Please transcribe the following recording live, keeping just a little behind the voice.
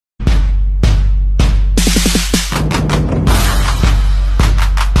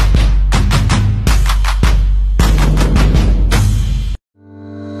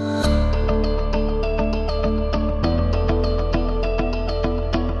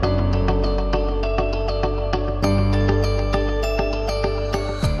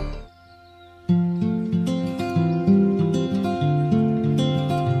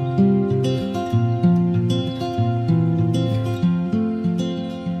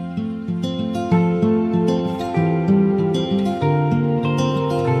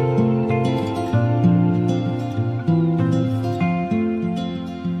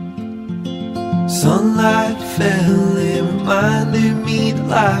light fell, it reminded me that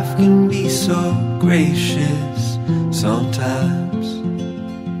life can be so gracious sometimes.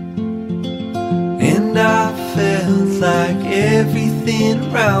 And I felt like everything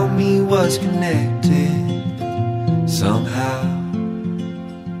around me was connected somehow.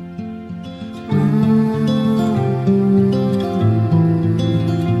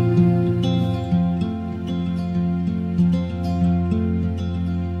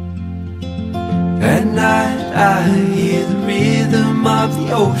 At night I hear the rhythm of the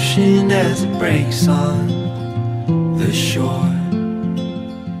ocean as it breaks on the shore.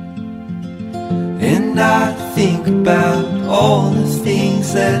 And I think about all the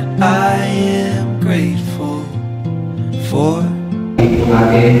things that I am grateful for. They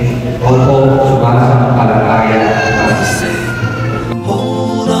say,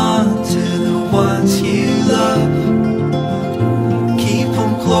 hold on to the ones you love, keep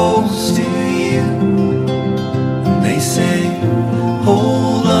them close to you. And they say,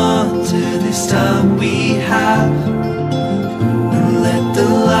 hold on to this time we have, and let the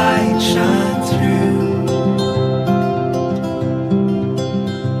light shine through.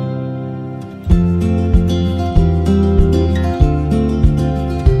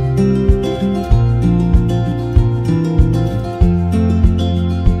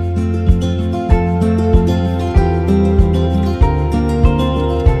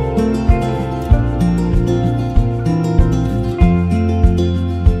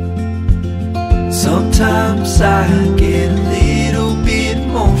 Sometimes I get a little bit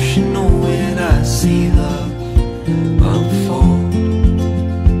emotional when I see love unfold.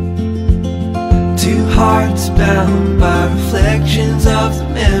 Two hearts bound by reflections of the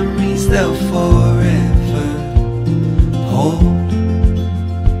memories they'll fold.